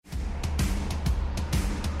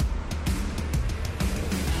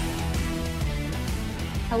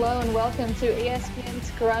Hello and welcome to ESPN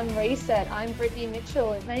Scrum Reset. I'm Brittany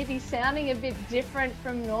Mitchell. It may be sounding a bit different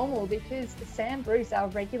from normal because Sam Bruce, our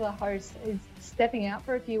regular host, is stepping out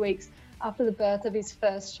for a few weeks after the birth of his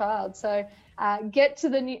first child. So get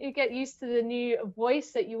used to the new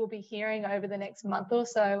voice that you will be hearing over the next month or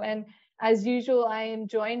so. And as usual, I am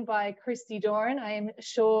joined by Christy Doran. I am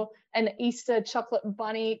sure an Easter chocolate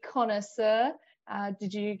bunny connoisseur.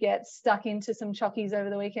 Did you get stuck into some chockies over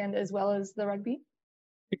the weekend as well as the rugby?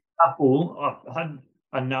 Couple, I've had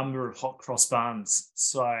a number of hot cross buns,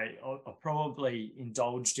 so I probably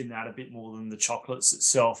indulged in that a bit more than the chocolates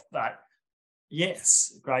itself. But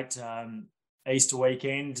yes, great Easter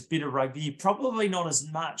weekend, bit of rugby, probably not as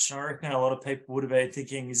much. I reckon a lot of people would have been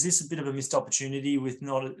thinking, is this a bit of a missed opportunity with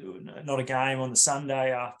not a game on the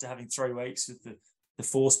Sunday after having 3 weeks with the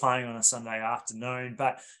Force playing on a Sunday afternoon?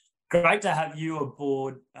 But great to have you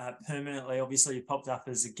aboard permanently. Obviously, you popped up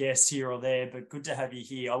as a guest here or there, but good to have you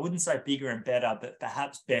here. I wouldn't say bigger and better, but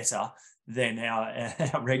perhaps better than our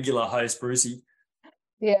regular host, Brucey.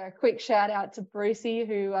 Yeah, a quick shout out to Brucey,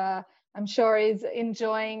 who I'm sure is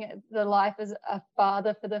enjoying the life as a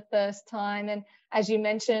father for the first time. And as you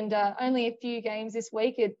mentioned, only a few games this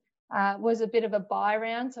week. It was a bit of a bye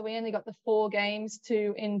round, so we only got the 4 games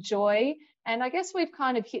to enjoy. And I guess we've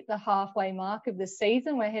kind of hit the halfway mark of the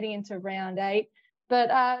season. We're heading into round 8. But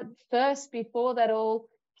first, before that all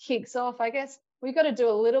kicks off, I guess we've got to do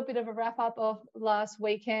a little bit of a wrap up of last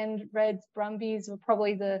weekend. Reds, Brumbies were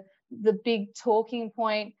probably the big talking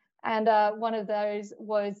point. And one of those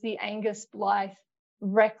was the Angus Blythe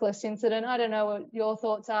reckless incident. I don't know what your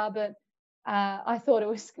thoughts are, but I thought it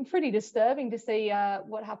was pretty disturbing to see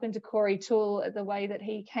what happened to Corey Toole, the way that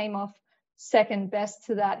he came off second best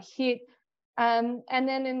to that hit. And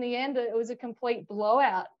then in the end, it was a complete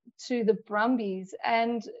blowout to the Brumbies.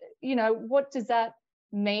 And, you know, what does that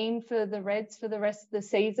mean for the Reds for the rest of the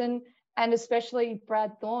season? And especially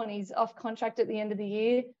Brad Thorn, he's off contract at the end of the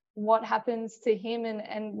year. What happens to him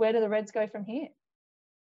and where do the Reds go from here?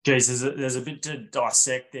 Geez, there's a bit to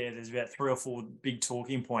dissect there. There's about 3 or 4 big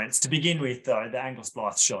talking points. To begin with, though, the Angus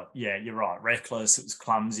Blythe shot, yeah, you're right. Reckless, it was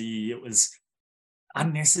clumsy, it was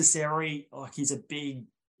unnecessary. Like, he's a big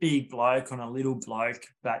bloke on a little bloke,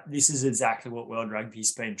 but this is exactly what World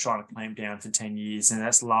Rugby's been trying to clamp down for 10 years, and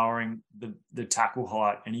that's lowering the tackle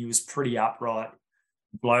height. And he was pretty upright.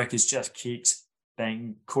 The bloke has just kicked,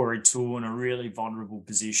 bang, Corey Toole in a really vulnerable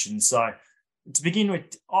position. So to begin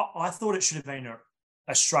with, I thought it should have been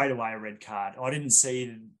a straightaway red card. I didn't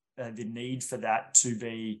see the need for that to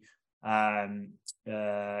be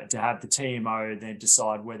to have the TMO then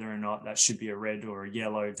decide whether or not that should be a red or a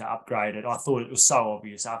yellow to upgrade it. I thought it was so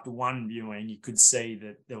obvious. After one viewing, you could see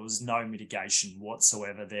that there was no mitigation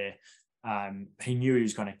whatsoever there. He knew he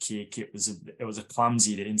was going to kick. It was a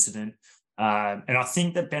clumsy incident. And I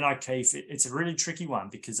think that Ben O'Keefe, it's a really tricky one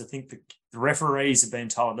because I think the referees have been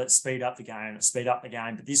told, let's speed up the game.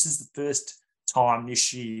 But this is the first time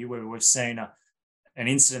this year where we've seen an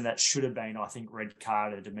incident that should have been, I think, red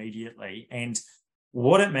carded immediately. And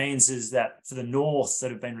what it means is that for the North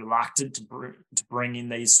that have been reluctant to bring in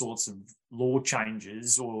these sorts of law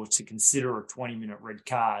changes or to consider a 20-minute red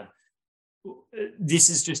card, this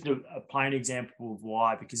is just a plain example of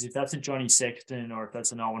why. Because if that's a Johnny Sexton or if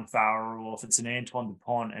that's an Owen Farrell or if it's an Antoine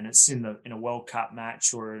Dupont and it's in a World Cup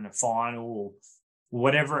match or in a final or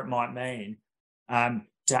whatever it might mean,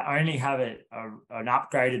 to only have an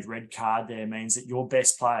upgraded red card there means that your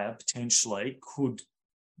best player potentially could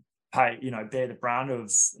bear the brunt of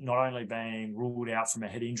not only being ruled out from a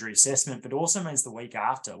head injury assessment, but also means the week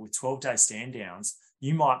after with 12-day stand downs,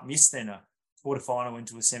 you might miss then a quarterfinal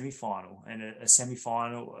into a semi-final and a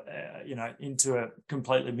semi-final, into a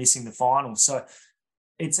completely missing the final. So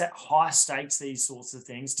it's at high stakes, these sorts of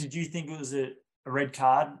things. Did you think it was a red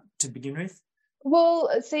card to begin with? Well,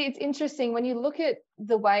 see, it's interesting when you look at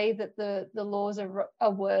the way that the laws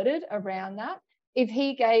are worded around that. If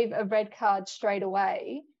he gave a red card straight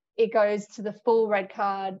away, it goes to the full red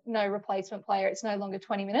card, no replacement player. It's no longer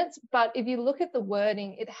 20 minutes. But if you look at the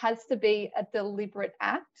wording, it has to be a deliberate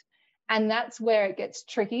act. And that's where it gets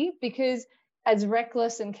tricky because as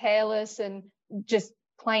reckless and careless and just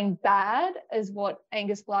plain bad as what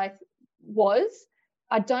Angus Blythe was,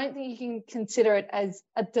 I don't think you can consider it as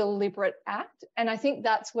a deliberate act. And I think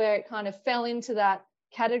that's where it kind of fell into that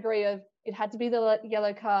category of it had to be the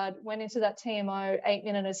yellow card, went into that TMO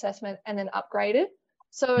 8-minute assessment and then upgraded.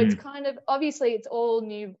 So it's kind of, obviously it's all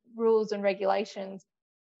new rules and regulations.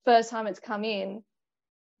 First time it's come in,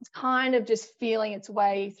 it's kind of just feeling its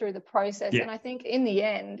way through the process. Yeah. And I think in the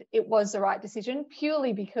end, it was the right decision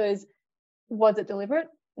purely because was it deliberate?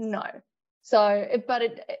 No. So,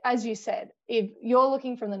 as you said, if you're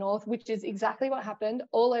looking from the north, which is exactly what happened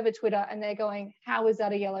all over Twitter, and they're going, how is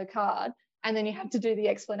that a yellow card? And then you have to do the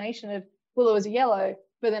explanation of, well, it was a yellow,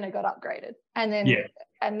 but then it got upgraded. And then,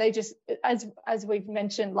 and they just, as we've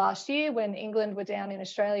mentioned last year, when England were down in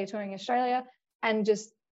Australia, touring Australia, and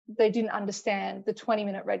just, they didn't understand the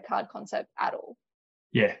 20-minute red card concept at all.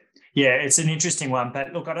 Yeah, it's an interesting one.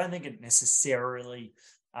 But look, I don't think it necessarily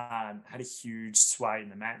had a huge sway in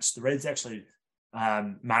the match. The Reds actually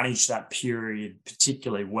managed that period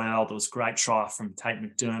particularly well. There was a great try from Tate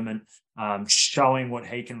McDermott, showing what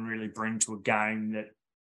he can really bring to a game that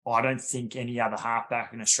I don't think any other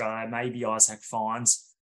halfback in Australia, maybe Isaac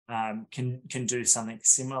Fines, can do something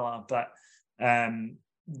similar. But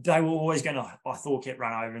they were always going to, I thought, get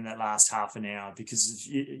run over in that last half an hour, because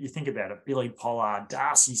if you think about it, Billy Pollard,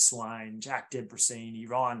 Darcy Swain, Jack Debrasini,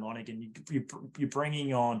 Ryan Lonergan, you're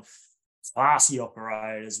bringing on classy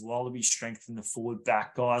operators, Wallaby strength in the forward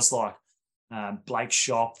back, guys like Blake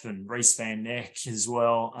Shop and Reece Van Neck as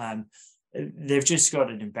well. They've just got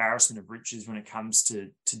an embarrassment of riches when it comes to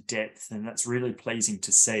depth, and that's really pleasing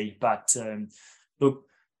to see. But look,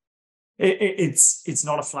 it's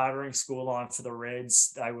not a flattering scoreline for the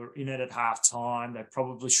Reds. They were in it at halftime. They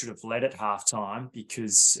probably should have led at halftime,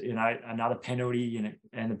 because, another penalty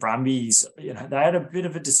and the Brumbies, they had a bit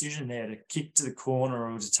of a decision there to kick to the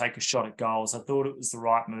corner or to take a shot at goals. I thought it was the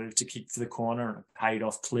right move to kick to the corner, and it paid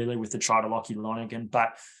off clearly with the try to Lachie Lonergan.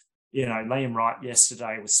 But, Liam Wright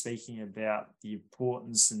yesterday was speaking about the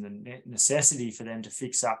importance and the necessity for them to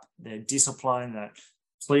fix up their discipline, that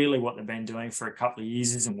clearly what they've been doing for a couple of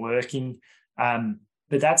years isn't working.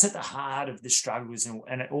 But that's at the heart of the struggles.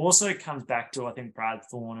 And it also comes back to, I think, Brad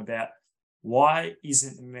Thorn, about why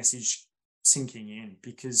isn't the message sinking in?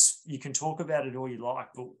 Because you can talk about it all you like,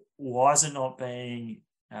 but why is it not being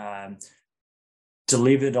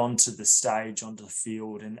delivered onto the stage, onto the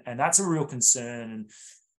field? And that's a real concern.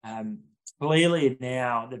 And clearly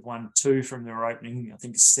now they've won 2 from their opening, I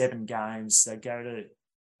think, 7 games. They go to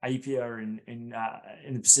Apia in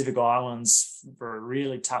the Pacific Islands for a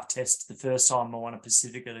really tough test. The first time Moana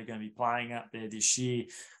Pacifica are going to be playing up there this year.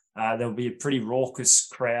 There'll be a pretty raucous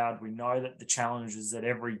crowd. We know that the challenges that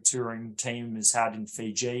every touring team has had in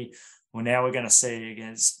Fiji, well, now we're going to see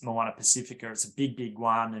against Moana Pacifica. It's a big, big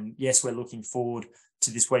one. And yes, we're looking forward to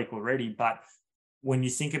this week already. But when you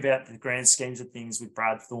think about the grand schemes of things with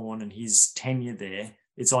Brad Thorn and his tenure there,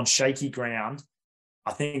 it's on shaky ground.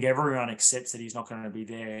 I think everyone accepts that he's not going to be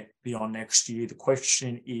there beyond next year. The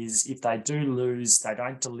question is, if they do lose, they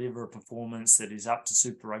don't deliver a performance that is up to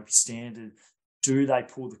Super Rugby standard, do they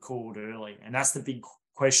pull the cord early? And that's the big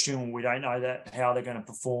question. We don't know that how they're going to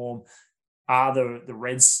perform. Are the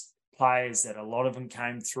Reds players that a lot of them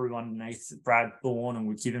came through underneath Brad Thorn and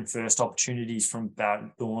were given first opportunities from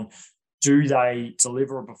Brad Thorn, do they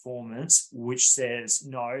deliver a performance which says,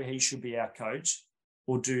 no, he should be our coach?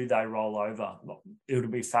 Or do they roll over? It'll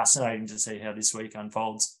be fascinating to see how this week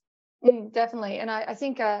unfolds. Definitely. And I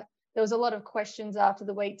think there was a lot of questions after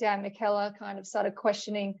the week. Dan McKellar kind of started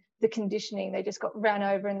questioning the conditioning. They just got ran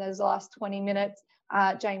over in those last 20 minutes.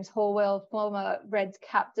 James Horwell, former Reds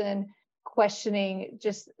captain, questioning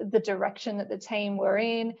just the direction that the team were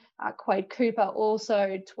in. Quade Cooper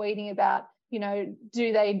also tweeting about,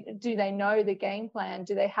 do they know the game plan?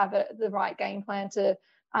 Do they have the right game plan to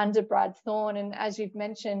under Brad Thorn? And as you've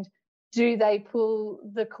mentioned, do they pull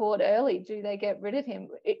the cord early? Do they get rid of him?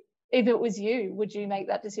 If it was you, would you make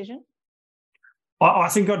that decision? I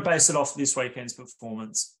think I'd base it off this weekend's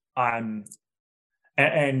performance. And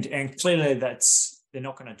clearly they're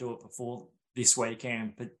not going to do it before this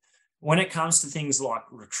weekend. But when it comes to things like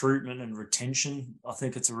recruitment and retention, I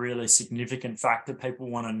think it's a really significant factor. People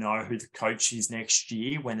want to know who the coach is next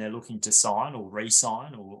year when they're looking to sign or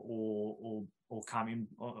re-sign or come in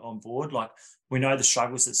on board. Like, we know the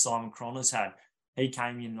struggles that Simon Cronner's had. He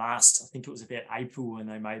came in last, I think it was about April when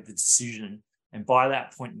they made the decision. And by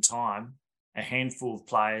that point in time, a handful of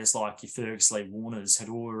players like your Fergus Lee Warners had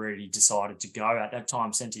already decided to go. At that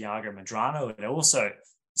time, Santiago Medrano had also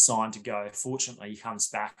signed to go. Fortunately, he comes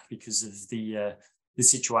back because of the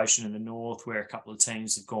situation in the north where a couple of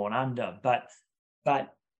teams have gone under. But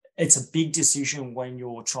it's a big decision when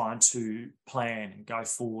you're trying to plan and go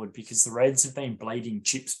forward, because the Reds have been bleeding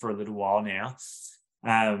chips for a little while now.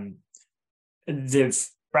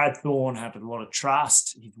 Brad Thorn had a lot of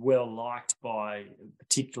trust. He's well liked by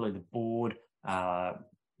particularly the board.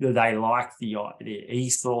 They like the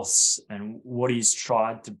ethos and what he's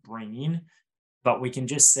tried to bring in. But we can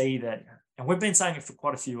just see that, and we've been saying it for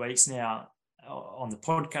quite a few weeks now on the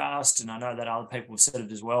podcast, and I know that other people have said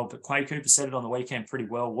it as well, but Quade Cooper said it on the weekend pretty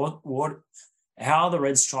well. how are the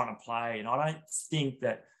Reds trying to play? And I don't think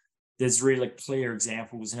that there's really clear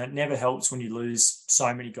examples, and it never helps when you lose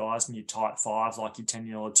so many guys in your tight five, like your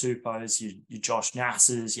Taniela Tupos, your Josh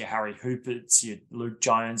Nassers, your Harry Hooperts, your Luke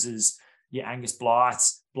Joneses, your Angus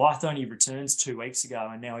Blythes. Blythe only returns 2 weeks ago,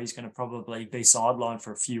 and now he's going to probably be sidelined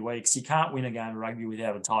for a few weeks. You can't win a game of rugby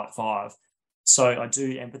without a tight five. So I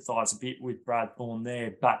do empathise a bit with Brad Thorn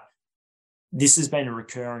there, but this has been a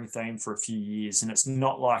recurring theme for a few years, and it's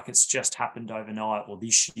not like it's just happened overnight or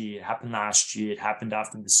this year. It happened last year. It happened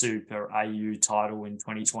after the Super AU title in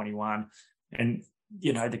 2021. And,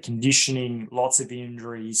 the conditioning, lots of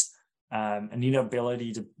injuries, an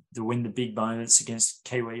inability to win the big moments against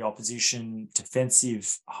Kiwi opposition,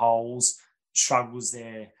 defensive holes, struggles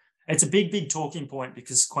there. It's a big talking point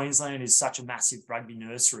because Queensland is such a massive rugby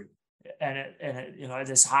nursery. And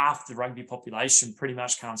there's half the rugby population pretty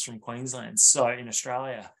much comes from Queensland, so in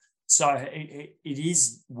Australia. So it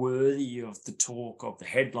is worthy of the talk, of the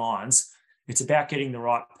headlines. It's about getting the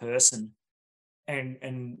right person,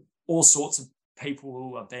 and all sorts of people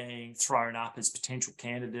who are being thrown up as potential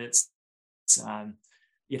candidates.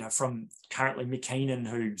 From currently Mick Keenan,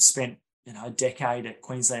 who spent a decade at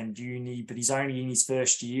Queensland Uni, but he's only in his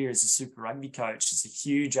first year as a Super Rugby coach. It's a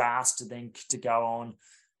huge ask to go on.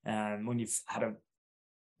 When you've had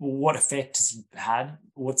what effect has he had?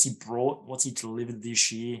 What's he brought? What's he delivered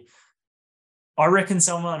this year? I reckon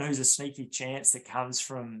someone who's a sneaky chance that comes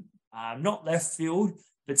from not left field,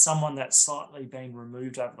 but someone that's slightly been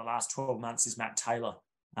removed over the last 12 months is Matt Taylor,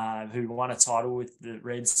 who won a title with the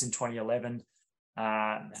Reds in 2011,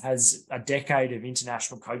 has a decade of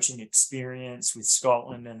international coaching experience with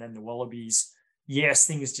Scotland and then the Wallabies. Yes,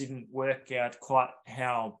 things didn't work out quite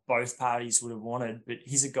how both parties would have wanted, but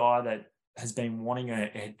he's a guy that has been wanting a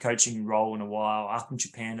head coaching role in a while, up in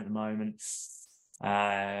Japan at the moment.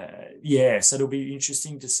 So it'll be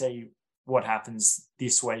interesting to see what happens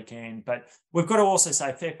this weekend. But we've got to also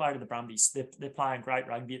say fair play to the Brumbies. They're playing great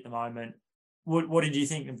rugby at the moment. What did you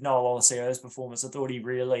think of Noah Lolasio's performance? I thought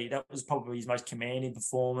that was probably his most commanding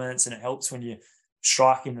performance, and it helps when you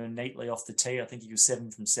strike him neatly off the tee. I think he was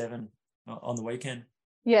 7 from 7 on the weekend.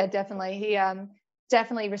 Yeah, definitely. He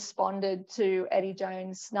definitely responded to Eddie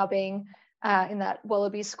Jones snubbing in that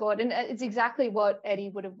Wallaby squad, and it's exactly what Eddie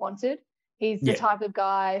would have wanted. He's the type of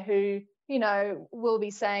guy who will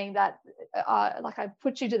be saying that I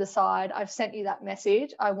put you to the side, I've sent you that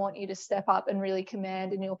message, I want you to step up and really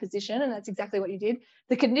command in your position, and that's exactly what you did.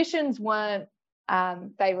 The conditions weren't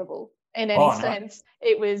favourable in any sense.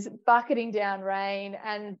 It was bucketing down rain,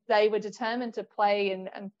 and they were determined to play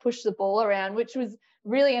and push the ball around, which was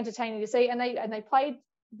really entertaining to see. And they played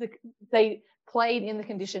in the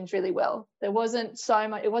conditions really well. There wasn't so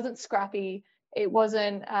much. It wasn't scrappy. It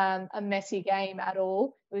wasn't a messy game at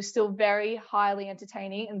all. It was still very highly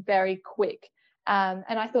entertaining and very quick. And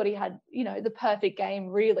I thought he had the perfect game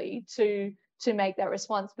really to make that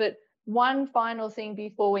response. But one final thing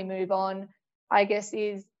before we move on, I guess,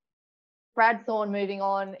 is Brad Thorn moving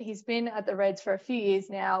on. He's been at the Reds for a few years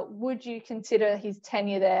now. Would you consider his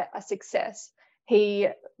tenure there a success? He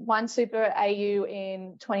won Super AU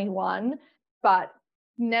in 21, but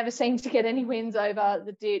never seemed to get any wins over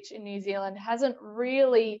the ditch in New Zealand. Hasn't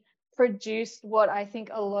really produced what I think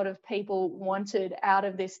a lot of people wanted out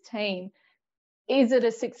of this team. Is it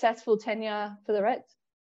a successful tenure for the Reds?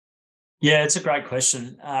 Yeah, it's a great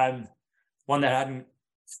question. One that I hadn't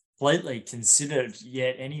completely considered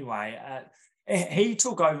yet anyway. He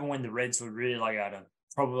took over when the Reds were really at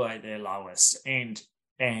probably their lowest, and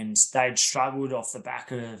they'd struggled off the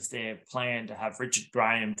back of their plan to have Richard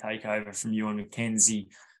Graham take over from Ewan McKenzie.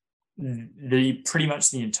 Pretty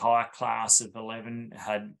much the entire class of 11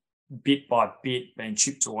 had bit by bit been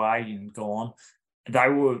chipped away and gone. They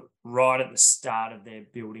were right at the start of their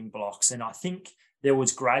building blocks, and I think there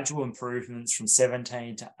was gradual improvements from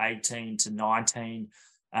 17 to 18 to 19.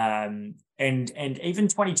 And even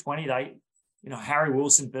 2020, Harry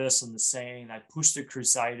Wilson burst on the scene. They pushed the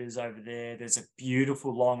Crusaders over there. There's a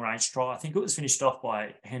beautiful long-range try. I think it was finished off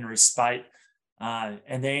by Henry Spate.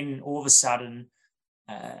 And then all of a sudden,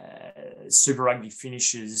 Super Rugby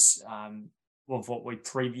finishes of what we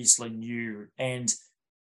previously knew. And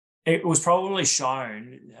it was probably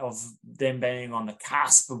shown of them being on the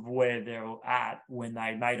cusp of where they were at when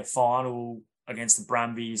they made a final against the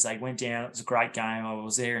Brumbies. They went down. It was a great game. I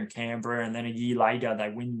was there in Canberra. And then a year later, they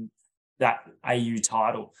win that AU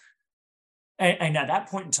title. And at that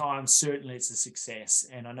point in time, certainly it's a success.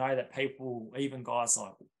 And I know that people, even guys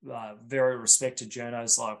like very respected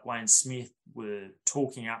journos like Wayne Smith, were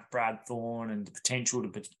talking up Brad Thorn and the potential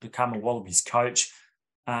to become a Wallabies coach.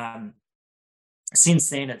 Since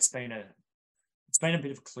then, it's been been a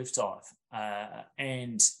bit of a cliff dive,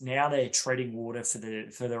 and now they're treading water for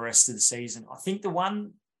the rest of the season. I think the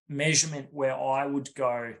one measurement where I would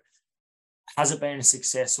go, has it been a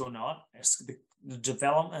success or not? It's the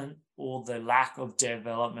development or the lack of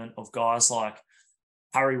development of guys like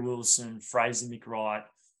Harry Wilson, Fraser McWright,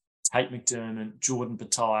 Tate McDermott, Jordan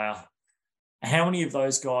Petaia. How many of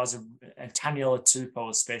those guys, and Taniela Tupou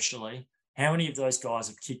especially, how many of those guys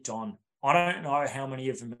have kicked on? I don't know how many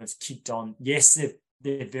of them have kicked on. Yes,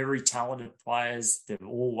 they're very talented players. They're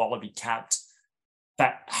all Wallaby capped.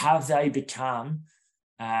 But have they become,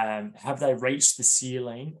 have they reached the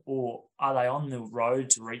ceiling, or are they on the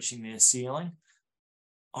road to reaching their ceiling?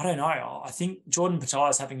 I don't know. I think Jordan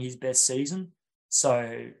Petaia is having his best season.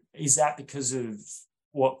 So is that because of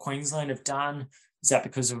what Queensland have done? Is that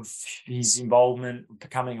because of his involvement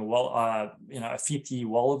becoming a fifth-year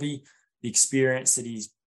Wallaby, the experience that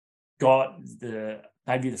he's got,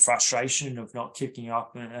 maybe the frustration of not kicking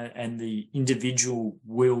up, and the individual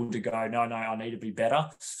will to go, no, I need to be better.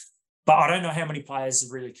 But I don't know how many players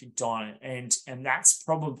have really kicked on, and that's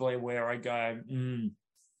probably where I go,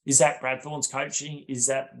 is that Brad Thorn's coaching? Is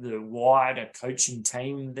that the wider coaching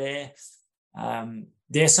team there?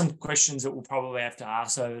 There's some questions that we'll probably have to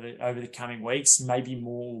ask over the coming weeks. Maybe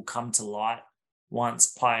more will come to light once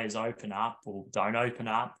players open up or don't open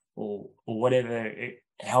up, or whatever,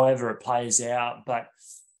 however it plays out. But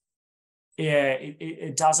yeah,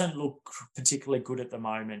 it doesn't look particularly good at the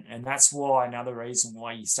moment. And that's why, another reason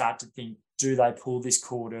why you start to think, do they pull this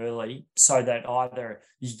cord early so that either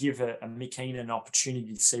you give a Mick Heenan an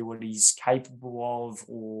opportunity to see what he's capable of,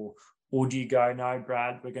 or do you go, no,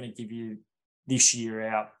 Brad, we're going to give you this year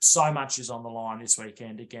out. So much is on the line this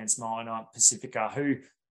weekend against Mine Pacifica, who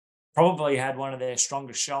probably had one of their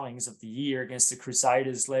strongest showings of the year against the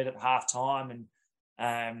Crusaders, led at halftime, and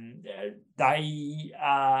they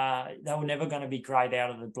were never going to be great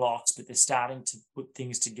out of the blocks, but they're starting to put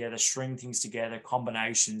things together, string things together,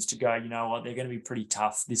 combinations to go, you know what, they're going to be pretty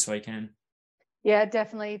tough this weekend. Yeah,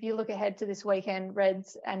 definitely. If you look ahead to this weekend,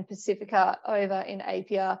 Reds and Pacifica over in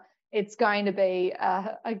Apia, it's going to be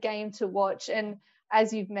a game to watch. And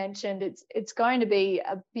as you've mentioned, it's going to be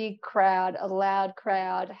a big crowd, a loud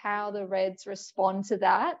crowd. How the Reds respond to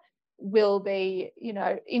that will be,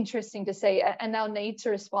 interesting to see. And they'll need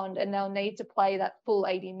to respond, and they'll need to play that full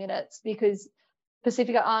 80 minutes, because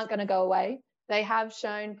Pacifica aren't going to go away. They have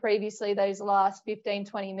shown previously those last 15,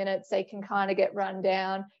 20 minutes, they can kind of get run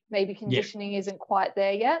down. Maybe conditioning isn't quite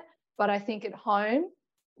there yet. But I think at home,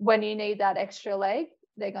 when you need that extra leg,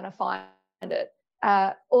 they're going to find it.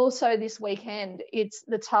 Also this weekend, it's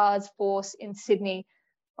the Tahs Force in Sydney.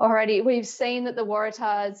 Already, we've seen that the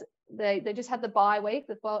Waratahs, they just had the bye week.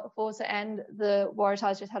 The Force and the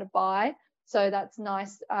Waratahs just had a bye. So that's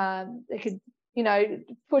nice. They could,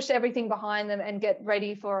 push everything behind them and get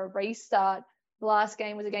ready for a restart. The last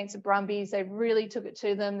game was against the Brumbies. They really took it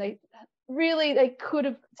to them. They could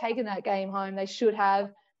have taken that game home. They should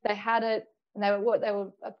have. They had it. And they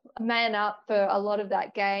were a man up for a lot of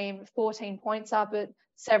that game, 14 points up at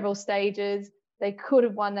several stages. They could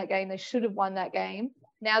have won that game. They should have won that game.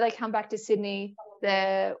 Now they come back to Sydney.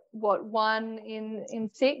 They're 1 in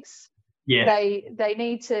 6. Yeah.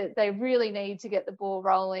 They really need to get the ball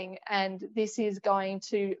rolling, and this is going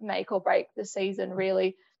to make or break the season,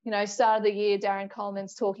 really. Start of the year, Darren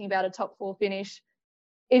Coleman's talking about a top 4 finish.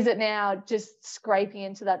 Is it now just scraping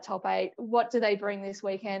into that top 8? What do they bring this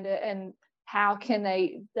weekend, and how can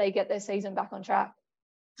they get their season back on track?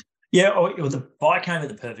 Yeah, the bye came at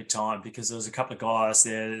the perfect time, because there was a couple of guys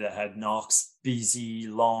there that had knocks, busy,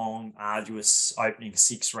 long, arduous opening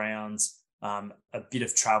 6 rounds, a bit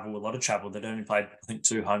of travel, a lot of travel. They'd only played, I think,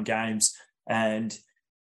 2 home games, and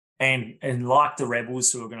like the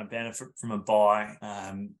Rebels, who are going to benefit from a bye,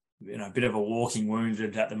 a bit of a walking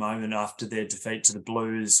wounded at the moment after their defeat to the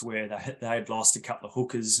Blues, where they had lost a couple of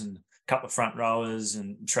hookers and a couple of front rowers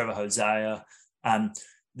and Trevor Hosea.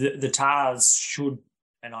 The Tahs should,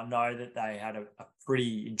 and I know that they had a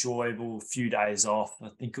pretty enjoyable few days off. I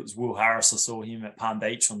think it was Will Harris. I saw him at Palm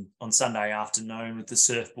Beach on Sunday afternoon with the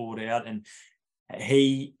surfboard out, and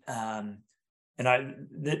he,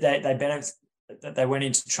 they went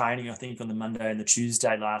into training, I think, on the Monday and the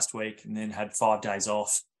Tuesday last week, and then had 5 days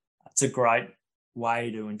off. It's a great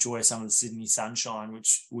way to enjoy some of the Sydney sunshine,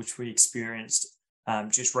 which we experienced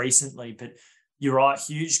just recently. But you're right,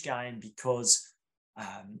 huge game, because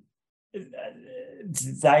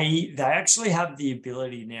they actually have the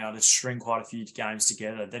ability now to string quite a few games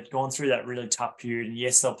together. They've gone through that really tough period, and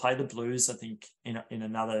yes, they'll play the Blues, I think, in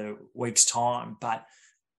another week's time. But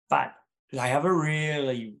they have a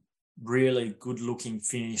really really good-looking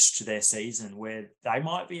finish to their season where they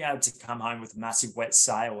might be able to come home with a massive wet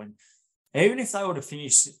sail. And even if they were to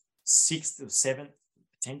finish 6th or 7th,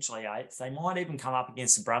 potentially 8th, they might even come up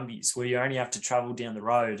against the Brumbies where you only have to travel down the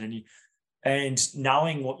road. And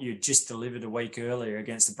knowing what you just delivered a week earlier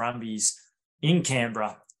against the Brumbies in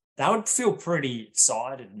Canberra, they would feel pretty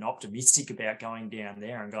excited and optimistic about going down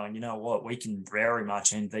there and going, you know what, we can very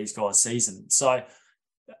much end these guys' season. So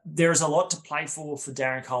there is a lot to play for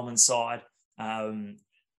Darren Coleman's side.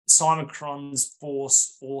 Simon Cron's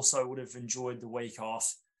Force also would have enjoyed the week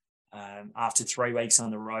off after 3 weeks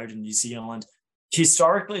on the road in New Zealand.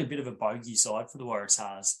 Historically, a bit of a bogey side for the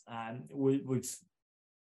Waratahs. We've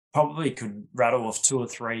probably could rattle off 2 or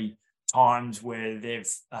 3 times where they've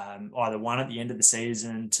either won at the end of the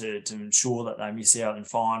season to ensure that they miss out in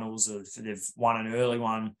finals, or they've won an early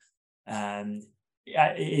one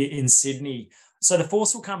in Sydney. So the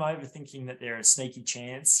Force will come over thinking that they're a sneaky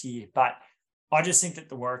chance here, but I just think that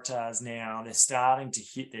the Waratahs now, they're starting to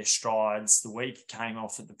hit their strides. The week came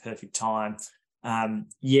off at the perfect time.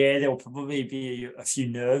 There'll probably be a few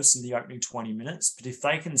nerves in the opening 20 minutes, but if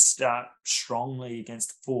they can start strongly against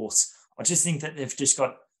the Force, I just think that they've just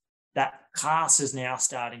got that class is now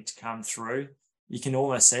starting to come through. You can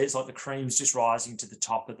almost see it's like the cream's just rising to the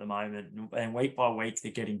top at the moment, and week by week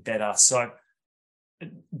they're getting better. So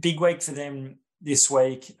big week for them this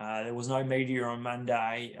week. There was no media on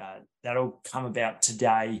Monday. That'll come about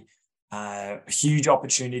today. A huge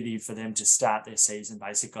opportunity for them to start their season,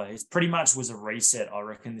 basically. It pretty much was a reset, I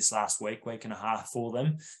reckon, this last week and a half for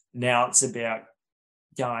them. Now it's about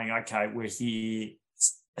going, okay, we're here,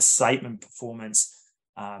 a statement performance.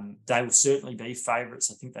 They will certainly be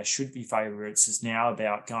favourites. I think they should be favourites. It's now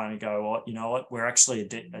about going to go, well, you know what, we're actually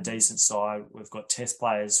a decent side. We've got test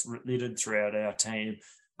players littered throughout our team.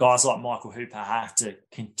 Guys like Michael Hooper have to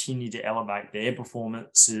continue to elevate their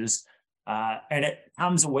performances. And it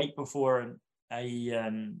comes a week before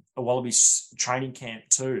a Wallabies training camp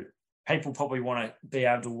too. People probably want to be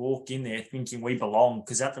able to walk in there thinking we belong,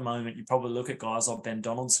 because at the moment you probably look at guys like Ben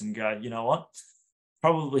Donaldson and go, you know what,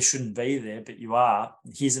 probably shouldn't be there, but you are.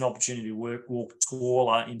 Here's an opportunity to walk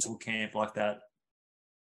taller into a camp like that.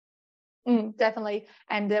 Definitely.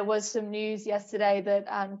 And there was some news yesterday that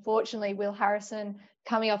unfortunately Will Harrison,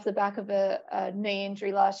 coming off the back of a knee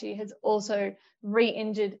injury last year, has also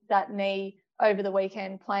re-injured that knee over the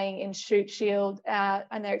weekend playing in Shoot Shield,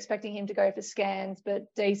 and they're expecting him to go for scans, but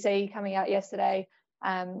DC coming out yesterday,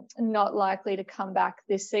 not likely to come back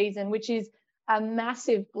this season, which is a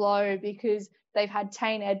massive blow because they've had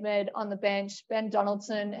Tane Edmed on the bench. Ben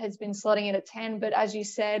Donaldson has been slotting in at 10, but as you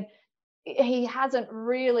said, he hasn't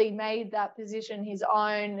really made that position his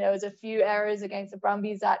own. There was a few errors against the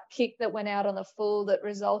Brumbies, that kick that went out on the full that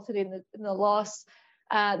resulted in the loss.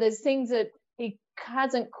 There's things that he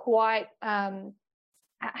hasn't quite handled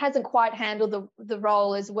the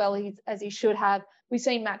role as well as he should have. We've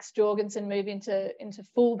seen Max Jorgensen move into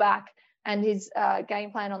fullback, and his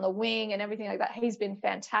game plan on the wing and everything like that. He's been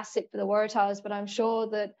fantastic for the Waratahs, but I'm sure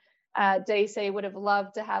that DC would have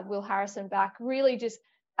loved to have Will Harrison back, really just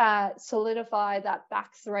solidify that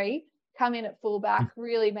back three, come in at fullback,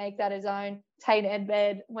 really make that his own. Tate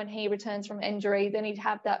Edmed, when he returns from injury, then he'd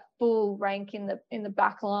have that full rank in the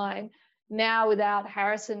back line. Now without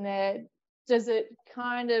Harrison there, does it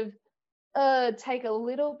kind of take a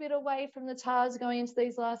little bit away from the Tahs going into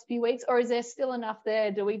these last few weeks, or is there still enough there?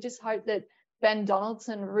 Do we just hope that Ben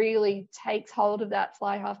Donaldson really takes hold of that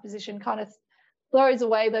fly half position, kind of throws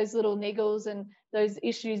away those little niggles and those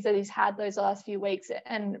issues that he's had those last few weeks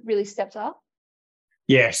and really steps up?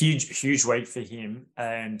 Yeah, huge week for him.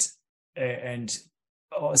 And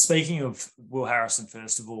speaking of Will Harrison,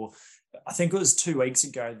 first of all, I think it was 2 weeks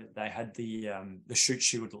ago that they had the Shoot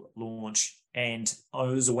Shield launch, and it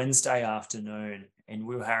was a Wednesday afternoon, and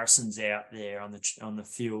Will Harrison's out there on the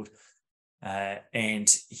field,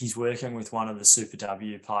 and he's working with one of the Super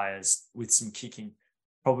W players with some kicking.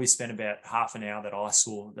 Probably spent about half an hour that I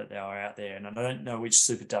saw that they were out there, and I don't know which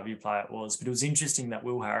Super W player it was, but it was interesting that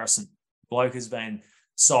Will Harrison, bloke, has been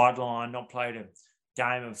sidelined, not played a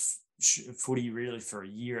game of footy really for a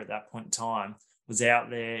year at that point in time, was out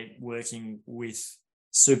there working with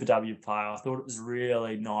Super W player. I thought it was a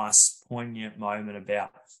really nice, poignant moment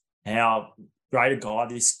about how great a guy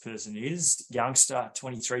this person is. Youngster,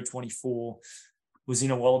 23, 24, was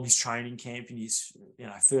in a Wallabies training camp in his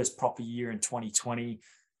first proper year in 2020.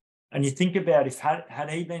 And you think about if had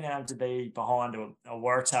he been able to be behind a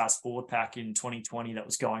Waratahs forward pack in 2020 that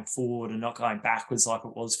was going forward and not going backwards like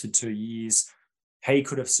it was for 2 years, he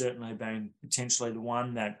could have certainly been potentially the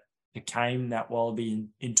one that became that Wallaby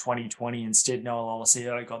in 2020. Instead, Noel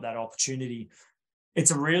Olosio got that opportunity.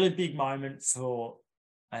 it's a really big moment for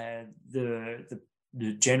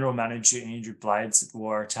the general manager, Andrew Blades at the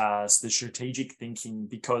Waratahs, the strategic thinking,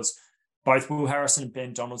 because both Will Harrison and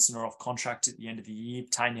Ben Donaldson are off contract at the end of the year.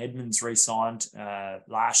 Tane Edmonds re-signed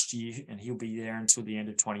last year, and he'll be there until the end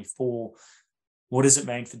of 24. What does it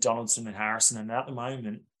mean for Donaldson and Harrison? And at the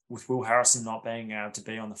moment, with Will Harrison not being able to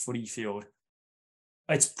be on the footy field,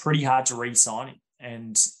 it's pretty hard to re-sign him.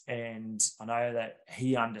 And I know that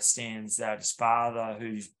he understands that his father,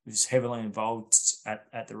 who's heavily involved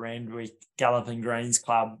at the Randwick Galloping Greens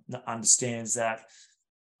Club, understands that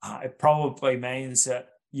it probably means that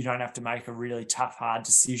you don't have to make a really tough, hard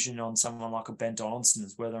decision on someone like a Ben Donaldson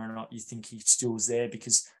as whether or not you think he still is there,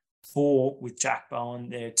 because 4 with Jack Bowen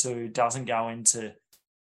there too doesn't go into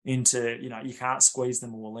you can't squeeze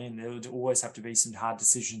them all in. There would always have to be some hard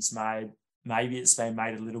decisions made. Maybe it's been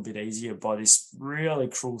made a little bit easier by this really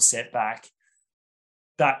cruel setback.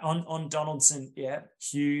 But on Donaldson, yeah,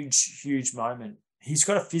 huge moment. He's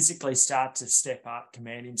got to physically start to step up,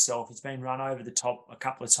 command himself. He's been run over the top a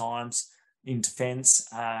couple of times in defence.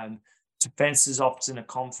 Defence is often a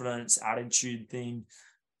confidence, attitude thing.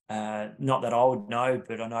 Not that I would know,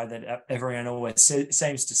 but I know that everyone always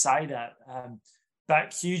seems to say that.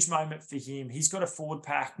 But huge moment for him. He's got a forward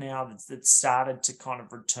pack now that's started to kind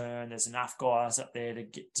of return. There's enough guys up there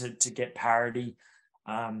to get parity,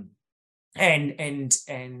 and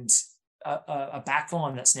a back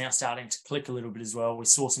line that's now starting to click a little bit as well. We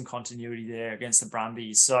saw some continuity there against the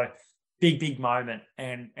Brumbies. So big moment.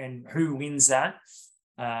 And who wins that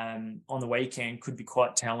on the weekend could be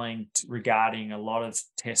quite telling regarding a lot of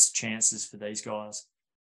test chances for these guys.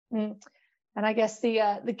 And I guess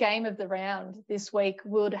the game of the round this week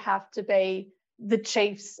would have to be the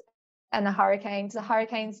Chiefs and the Hurricanes. The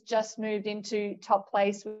Hurricanes just moved into top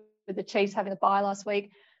place with the Chiefs having the bye last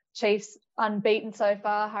week. Chiefs unbeaten so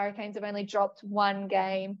far. Hurricanes have only dropped 1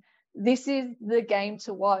 game. This is the game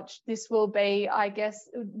to watch. This will be, I guess,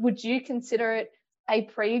 would you consider it a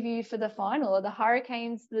preview for the final? Are the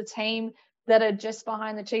Hurricanes the team that are just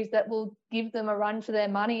behind the Chiefs that will give them a run for their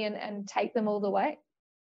money and take them all the way?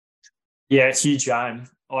 Yeah, it's a huge game.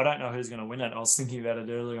 I don't know who's going to win it. I was thinking about it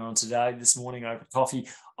earlier on today, this morning over coffee.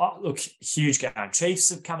 Oh, look, huge game.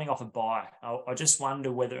 Chiefs are coming off a bye. I just wonder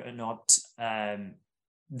whether or not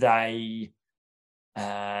they're,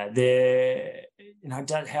 how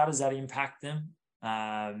does that impact them?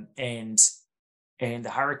 And the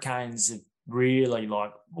Hurricanes have really,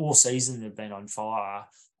 like, all season they've been on fire.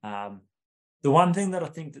 The one thing that I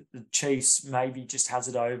think that the Chiefs maybe just has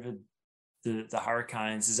it over the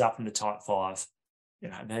Hurricanes is up in the top 5.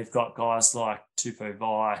 They've got guys like Tupou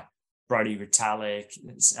Vai, Brodie Retallick,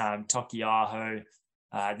 Tokiaho.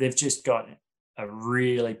 They've just got a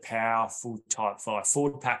really powerful type 5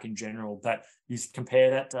 forward pack in general. But you compare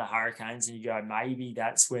that to the Hurricanes and you go, maybe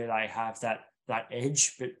that's where they have that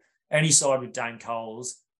edge. But any side with Dane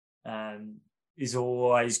Coles is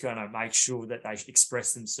always going to make sure that they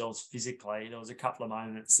express themselves physically. There was a couple of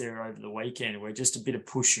moments there over the weekend where just a bit of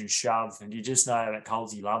push and shove, and you just know that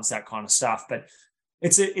Colesy loves that kind of stuff. But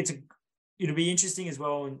it'll be interesting as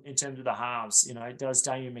well in terms of the halves. Does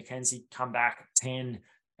Damian McKenzie come back at 10?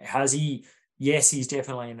 Has he? Yes, he's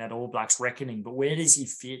definitely in that All Blacks reckoning, but where does he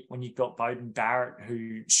fit when you've got Beauden Barrett,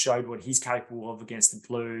 who showed what he's capable of against the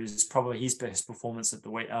Blues, probably his best performance of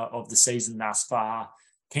the season thus far?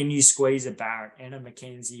 Can you squeeze a Barrett and a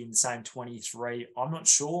McKenzie in the same 23? I'm not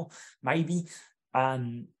sure, maybe. But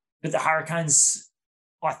the Hurricanes,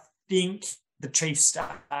 I think the Chiefs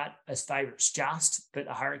start as favourites but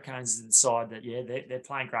the Hurricanes are the side that, they're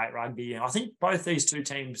playing great rugby. And I think both these two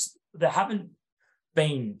teams, they haven't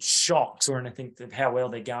been shocks or anything of how well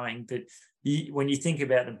they're going. But when you think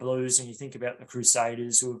about the Blues and you think about the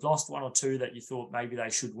Crusaders, who have lost 1 or 2 that you thought maybe they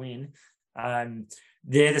should win,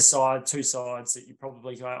 they're the two sides that you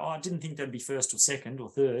probably go, I didn't think they'd be first or second or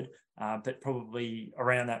third, but probably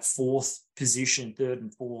around that 4th position, 3rd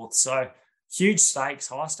and 4th. So huge stakes,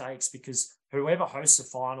 high stakes, because whoever hosts a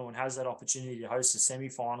final and has that opportunity to host a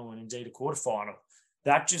semi-final and indeed a quarterfinal,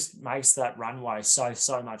 that just makes that runway so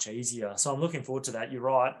much easier. So I'm looking forward to that. You're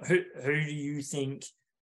right. Who do you think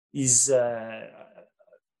is the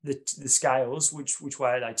scales? Which way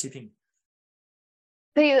are they tipping?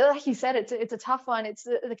 Like you said, it's a tough one. It's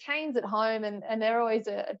the Canes at home, and they're always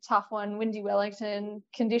a tough one. Windy Wellington,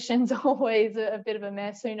 conditions always a bit of a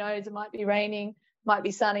mess. Who knows? It might be raining, might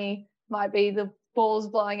be sunny, might be the balls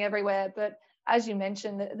blowing everywhere. But as you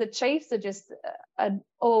mentioned, the Chiefs are just an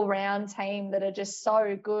all-round team that are just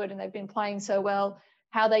so good, and they've been playing so well.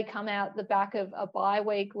 How they come out the back of a bye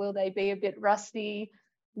week, will they be a bit rusty?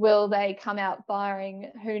 will they come out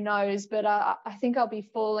firing? Who knows? But I think I'll be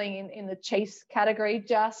falling in the Chiefs category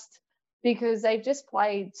just because they've just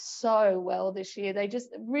played so well this year. They just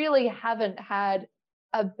really haven't had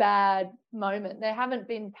a bad moment. They haven't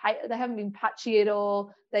been patchy at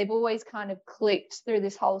all. They've always kind of clicked through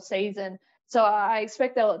this whole season. So I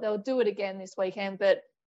expect they'll do it again this weekend, but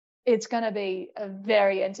it's going to be a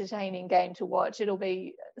very entertaining game to watch. It'll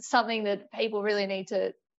be something that people really need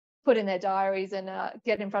to put in their diaries and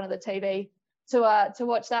get in front of the TV to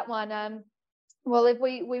watch that one. Well, if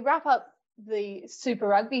we wrap up the Super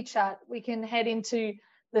Rugby chat, we can head into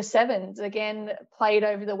the Sevens again. Played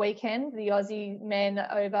over the weekend. The Aussie men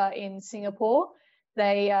over in Singapore.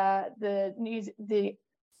 They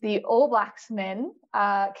the All Blacks men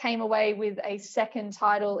came away with a second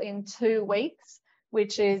title in 2 weeks,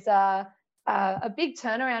 which is a big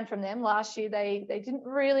turnaround from them. Last year, they didn't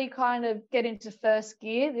really kind of get into first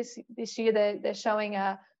gear. This year, they're showing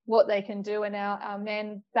what they can do, and our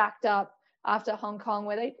men backed up after Hong Kong,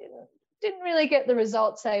 where they didn't really get the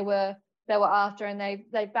results they were after, and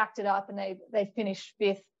they backed it up and they finished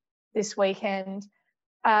 5th this weekend.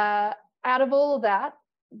 Out of all of that,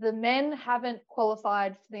 the men haven't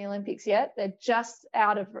qualified for the Olympics yet. They're just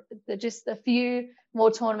a few more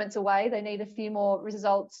tournaments away. They need a few more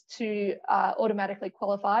results to automatically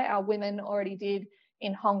qualify. Our women already did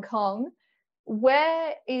in Hong Kong.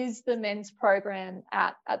 Where is the men's program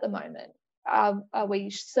at the moment? Are we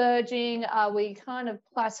surging? Are we kind of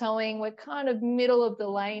plateauing? We're kind of middle of the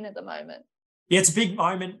lane at the moment. Yeah, it's a big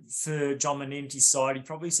moment for John Manenti's side. He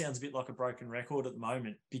probably sounds a bit like a broken record at the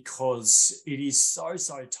moment because it is so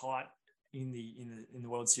tight in the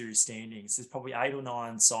World Series standings. There's probably 8 or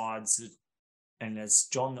 9 sides that, and as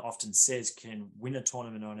John often says, can win a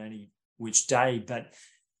tournament on any which day. But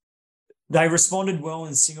they responded well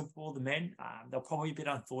in Singapore, the men. They're probably a bit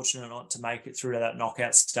unfortunate not to make it through to that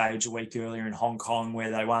knockout stage a week earlier in Hong Kong,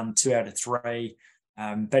 where they won 2 out of 3.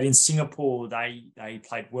 But in Singapore, they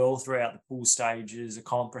played well throughout the pool stages, a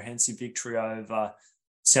comprehensive victory over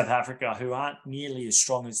South Africa, who aren't nearly as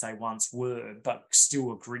strong as they once were, but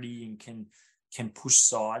still are gritty and can push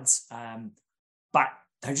sides. But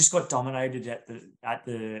they just got dominated at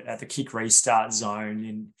the kick restart zone.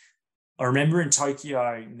 And I remember in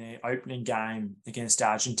Tokyo, in their opening game against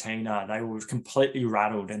Argentina, they were completely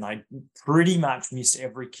rattled and they pretty much missed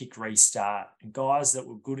every kick restart. And guys that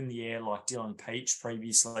were good in the air, like Dylan Peach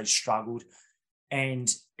previously, struggled.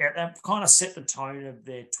 And that kind of set the tone of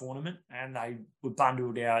their tournament, and they were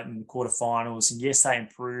bundled out in the quarterfinals. And yes, they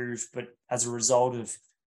improved, but as a result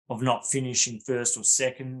of not finishing first or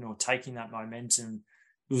second or taking that momentum,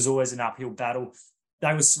 it was always an uphill battle.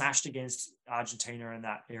 They were smashed against Argentina in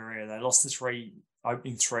that area. They lost the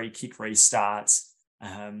opening three kick restarts.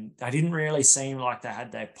 They didn't really seem like they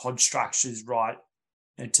had their pod structures right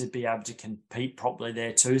to be able to compete properly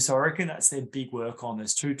there too. So I reckon that's their big work on.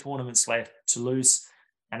 There's 2 tournaments left, Toulouse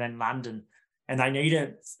and then London. And they need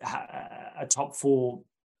a top 4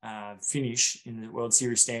 finish in the World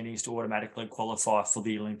Series standings to automatically qualify for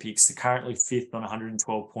the Olympics. They're currently 5th on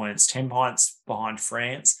 112 points, 10 points behind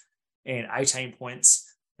France, and 18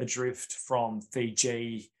 points adrift from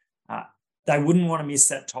Fiji. They wouldn't want to miss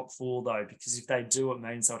that top 4, though, because if they do, it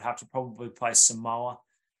means they would have to probably play Samoa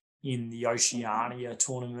in the Oceania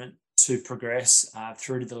tournament to progress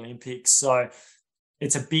through to the Olympics. So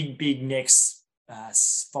it's a big next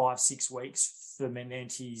 5-6 weeks for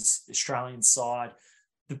Manenti's Australian side.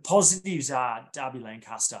 The positives are Darby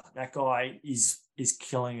Lancaster. That guy is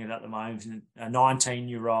killing it at the moment. A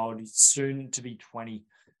 19-year-old, he's soon to be 20.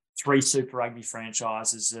 3 Super Rugby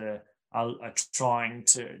franchises are trying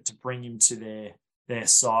to bring him to their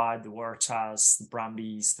side, the Waratahs, the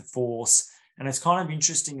Brumbies, the Force. And it's kind of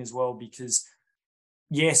interesting as well because,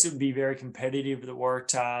 yes, it would be very competitive. The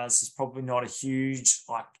Waratahs is probably not a huge,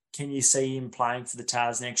 can you see him playing for the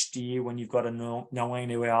Tahs next year when you've got a Noeline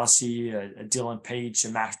Uausi, a Dylan Peach, a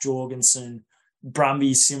Matt Jorgensen?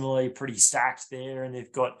 Brumbies similarly pretty stacked there, and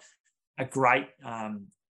they've got a great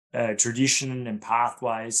tradition and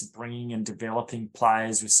pathways of bringing and developing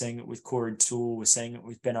players. We're seeing it with Corey Toole. We're seeing it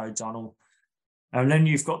with Ben O'Donnell. And then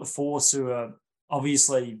you've got the Force, who are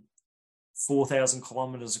obviously 4,000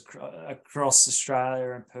 kilometres across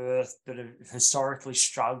Australia and Perth, but have historically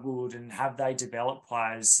struggled. And have they developed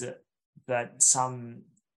players that some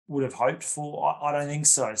would have hoped for? I don't think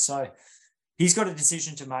so. So he's got a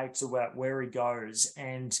decision to make about where he goes.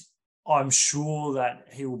 And I'm sure that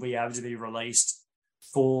he will be able to be released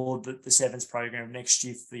for the Sevens program next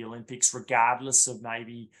year for the Olympics, regardless of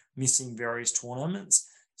maybe missing various tournaments.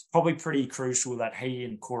 it's probably pretty crucial that he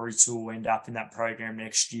and Corey Toole end up in that program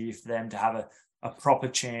next year for them to have a proper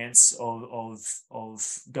chance of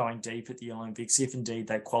going deep at the Olympics, if indeed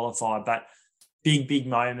they qualify. But big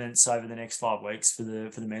moments over the next 5 weeks for the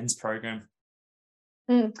men's program.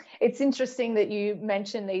 It's interesting that you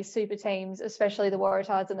mentioned these super teams, especially the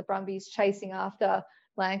Waratahs and the Brumbies, chasing after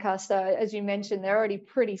Lancaster. As you mentioned, they're already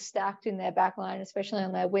pretty stacked in their backline, especially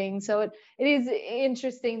on their wing. So it is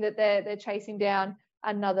interesting that they're chasing down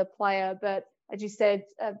another player. But as you said,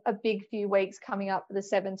 a big few weeks coming up for the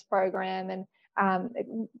Sevens program, and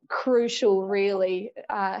crucial really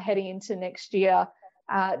heading into next year.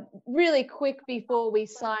 Really quick before we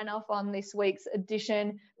sign off on this week's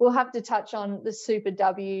edition, we'll have to touch on the Super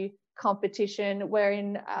W competition,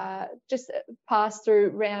 wherein just passed through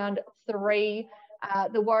round 3.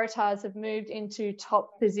 The Waratahs have moved into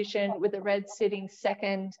top position with the Reds sitting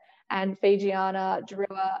second and Fijiana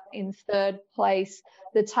Drua in third place.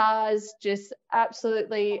 The Tahs just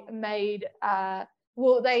absolutely made,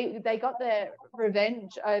 they got their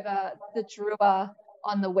revenge over the Drua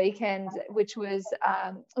on the weekend, which was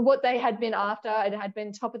what they had been after. It had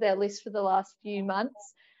been top of their list for the last few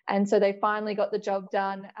months. And so they finally got the job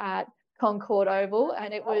done at Concord Oval,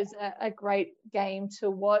 and it was a great game to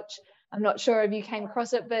watch. I'm not sure if you came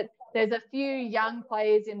across it, but there's a few young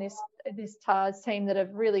players in this Tahs team that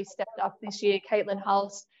have really stepped up this year. Caitlin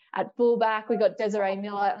Hulse at fullback. We got Desiree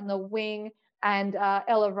Miller on the wing, and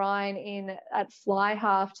Ella Ryan at fly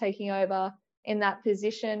half, taking over in that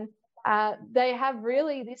position. They have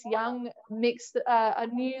really this young mixed, a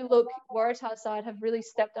new look Waratah side have really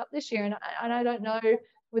stepped up this year. And I don't know,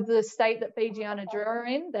 with the state that Fijiana Drua are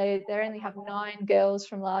in, they only have 9 girls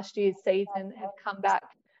from last year's season have come back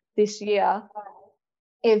this year.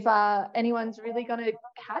 If anyone's really going to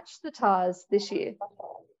catch the Tahs this year.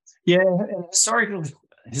 Yeah,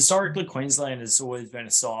 historically Queensland has always been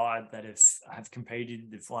a side that have competed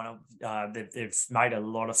in the final. They've made a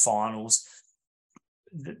lot of finals.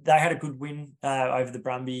 They had a good win over the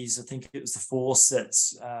Brumbies. I think it was the Force that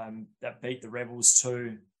beat the Rebels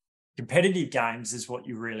too. Competitive games is what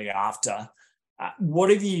you're really after. What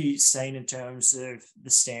have you seen in terms of the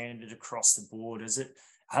standard across the board?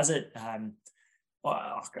 The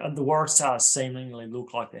Waratahs seemingly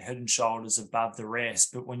look like they're head and shoulders above the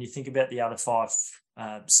rest, but when you think about the other 5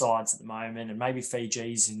 sides at the moment, and maybe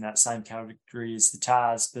Fiji's in that same category as the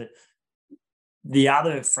Tahs, but the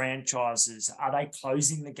other franchises, are they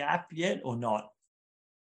closing the gap yet or not?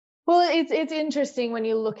 Well, it's interesting when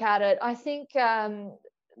you look at it. I think the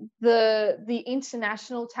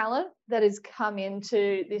international talent that has come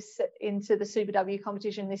into the Super W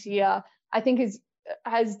competition this year, I think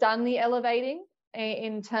has done the elevating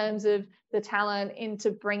in terms of the talent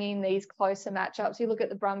into bringing these closer matchups. You look at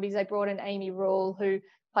the Brumbies, they brought in Amy Rule, who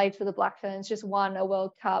played for the Black Ferns, just won a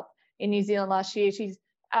World Cup in New Zealand last year. She's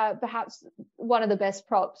perhaps one of the best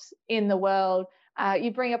props in the world.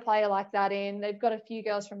 You bring a player like that in, they've got a few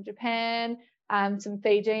girls from Japan, some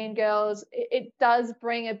Fijian girls. It does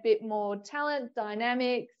bring a bit more talent,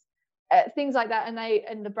 dynamics, things like that.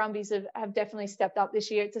 And the Brumbies have definitely stepped up this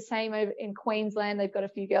year. It's the same over in Queensland. They've got a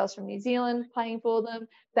few girls from New Zealand playing for them.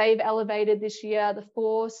 They've elevated this year. The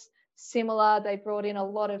Force, similar. They brought in a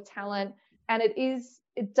lot of talent, and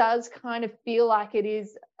it does kind of feel like it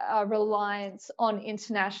is a reliance on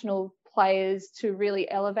international players to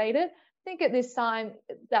really elevate it. I think at this time,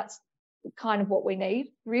 that's kind of what we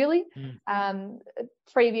need, really.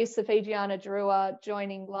 Previous to Fijiana Drua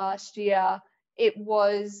joining last year,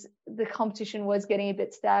 the competition was getting a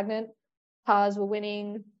bit stagnant. Tahs were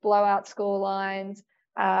winning blowout score lines.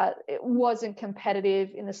 It wasn't competitive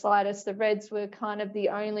in the slightest. The Reds were kind of the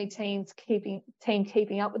only team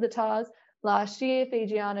keeping up with the Tahs. Last year,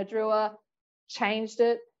 Fijiana Drua changed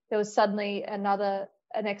it. There was suddenly an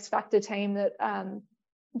X Factor team that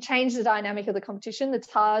changed the dynamic of the competition. The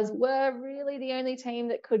Tahs were really the only team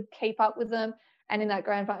that could keep up with them. And in that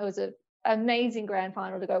grand final, it was an amazing grand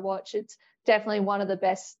final to go watch. It's definitely one of the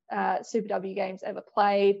best Super W games ever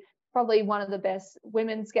played. Probably one of the best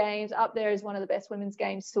women's games. Up there is one of the best women's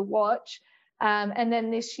games to watch. And then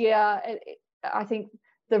this year, I think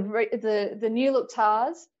the new look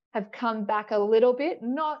Tahs have come back a little bit,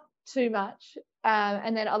 not too much.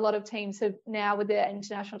 And then a lot of teams have now, with their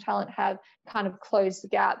international talent, have kind of closed the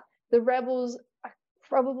gap. The Rebels are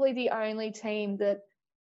probably the only team that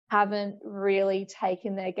haven't really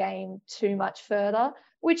taken their game too much further,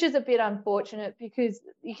 which is a bit unfortunate, because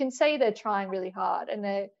you can see they're trying really hard and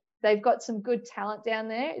they've got some good talent down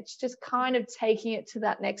there. It's just kind of taking it to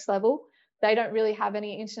that next level. They don't really have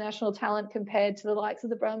any international talent compared to the likes of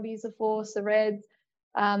the Brumbies, the Force, the Reds.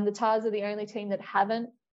 The Tahs are the only team that haven't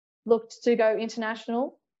looked to go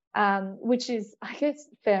international. which is, I guess,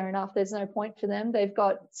 fair enough. There's no point for them. They've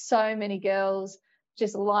got so many girls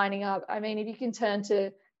just lining up. I mean, if you can turn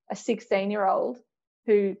to a 16-year-old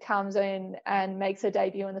who comes in and makes her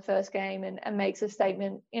debut in the first game and makes a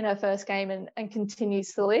statement in her first game and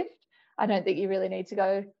continues to lift, I don't think you really need to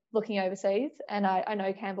go looking overseas. And I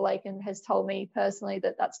know Campbell Aiken has told me personally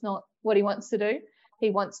that that's not what he wants to do. He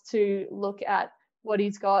wants to look at what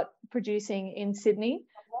he's got producing in Sydney.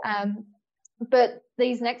 But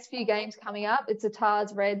these next few games coming up, it's the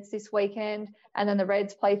Tahs Reds this weekend, and then the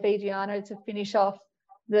Reds play Fijiana to finish off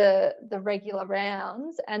the regular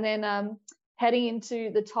rounds. And then heading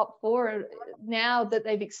into the top four, now that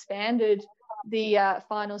they've expanded the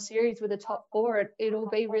final series with the top four, it'll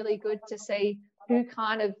be really good to see who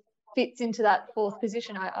kind of fits into that fourth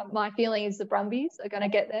position. My feeling is the Brumbies are going to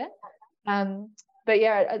get there. But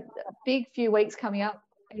yeah, a big few weeks coming up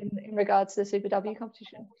in regards to the Super W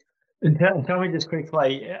competition. And tell me just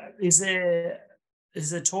quickly, is there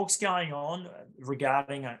talks going on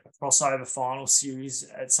regarding a crossover final series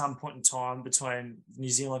at some point in time between New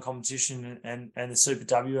Zealand competition and the Super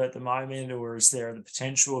W at the moment, or is there the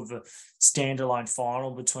potential of a standalone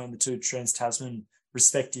final between the two Trans-Tasman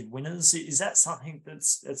respective winners? Is that something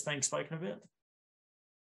that's being spoken about?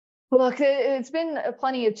 Look, it's been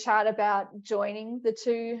plenty of chat about joining the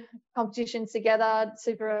two competitions together,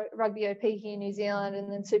 Super Rugby OP here in New Zealand and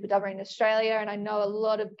then Super W in Australia. And I know a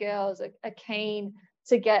lot of girls are keen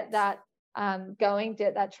to get that going,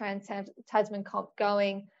 get that Trans-Tasman comp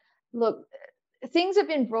going. Look, things have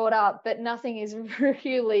been brought up, but nothing is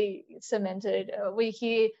really cemented. We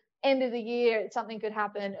hear end of the year, something could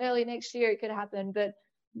happen. Early next year, it could happen, but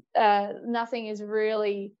nothing is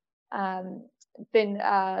really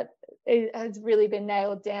it has really been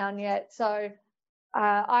nailed down yet. So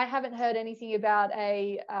I haven't heard anything about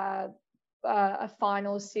a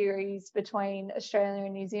final series between Australia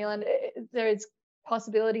and New Zealand. There is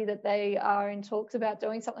possibility that they are in talks about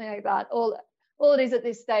doing something like that. All it is at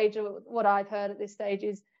this stage, or what I've heard at this stage,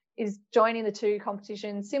 is joining the two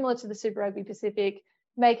competitions similar to the Super Rugby Pacific,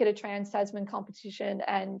 make it a Trans-Tasman competition,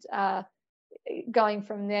 and going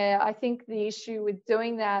from there. I think the issue with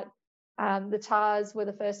doing that, the Tahs were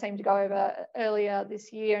the first team to go over earlier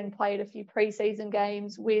this year and played a few preseason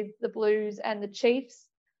games with the Blues and the Chiefs.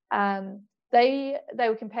 They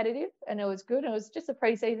were competitive and it was good. It was just a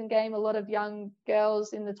preseason game. A lot of young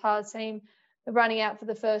girls in the Tahs team are running out for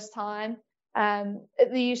the first time.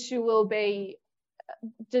 The issue will be,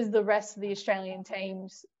 does the rest of the Australian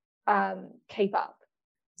teams keep up?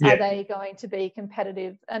 Yeah. Are they going to be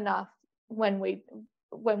competitive enough when we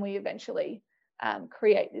eventually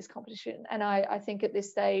create this competition? And I think at this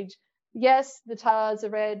stage, yes, the Tahs, the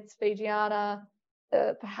Reds, Fijiana,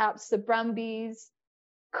 perhaps the Brumbies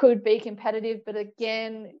could be competitive. But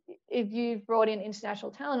again, if you've brought in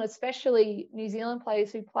international talent, especially New Zealand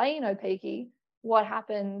players who play in Opiki, what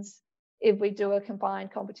happens if we do a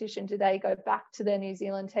combined competition? Do they go back to their New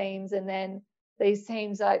Zealand teams, and then these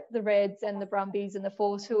teams like the Reds and the Brumbies and the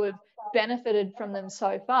Force who have benefited from them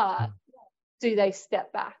so far, do they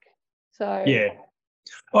step back? So yeah.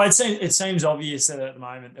 Well, it seems obvious that at the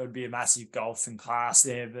moment there would be a massive gulf in class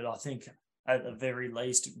there, but I think at the very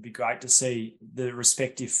least it would be great to see the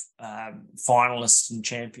respective finalists and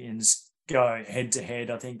champions go head to head.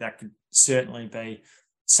 I think that could certainly be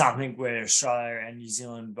something where Australia and New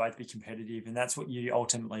Zealand both be competitive, and that's what you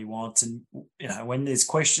ultimately want. And you know, when there's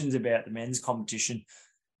questions about the men's competition,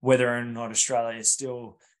 whether or not Australia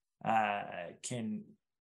still can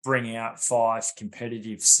bring out 5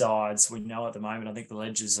 competitive sides, we know at the moment, I think the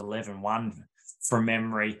ledger's 11-1 from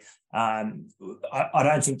memory. I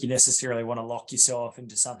don't think you necessarily want to lock yourself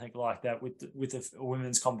into something like that with a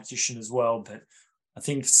women's competition as well, but I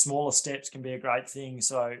think smaller steps can be a great thing.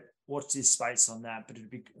 So watch this space on that, but it'd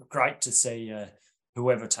be great to see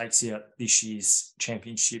whoever takes out this year's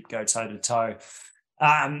championship go toe to toe.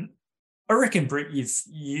 I reckon, Britt, you've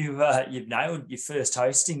nailed your first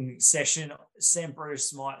hosting session. Sam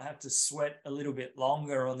Bruce might have to sweat a little bit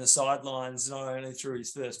longer on the sidelines, not only through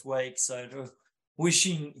his first week. So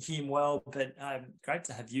wishing him well, but great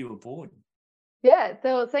to have you aboard. Yeah,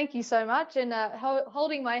 well, thank you so much, and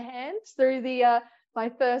holding my hand through the my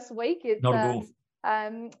first week. It's not at all.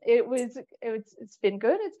 It's been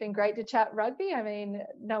good. It's been great to chat rugby. I mean,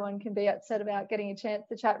 no one can be upset about getting a chance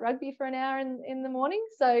to chat rugby for an hour in the morning.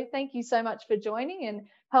 So thank you so much for joining and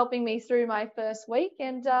helping me through my first week.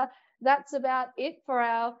 And that's about it for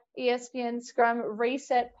our ESPN Scrum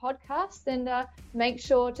Reset podcast. And make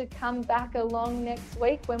sure to come back along next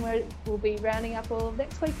week when we'll be rounding up all of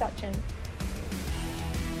next week's action.